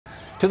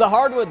To the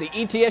hardwood, the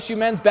ETSU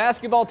men's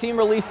basketball team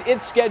released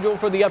its schedule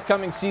for the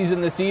upcoming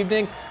season this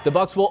evening. The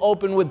Bucks will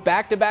open with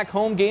back-to-back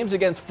home games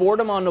against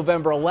Fordham on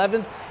November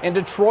 11th and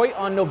Detroit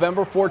on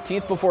November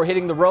 14th before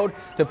hitting the road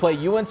to play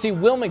UNC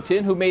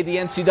Wilmington, who made the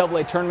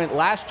NCAA tournament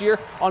last year,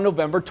 on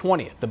November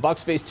 20th. The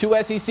Bucks face two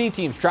SEC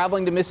teams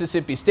traveling to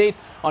Mississippi State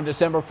on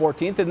December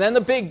 14th, and then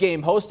the big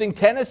game hosting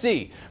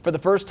Tennessee for the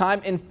first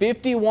time in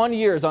 51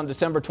 years on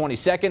December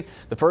 22nd.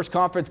 The first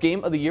conference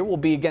game of the year will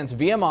be against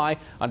VMI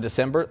on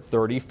December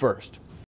 31st.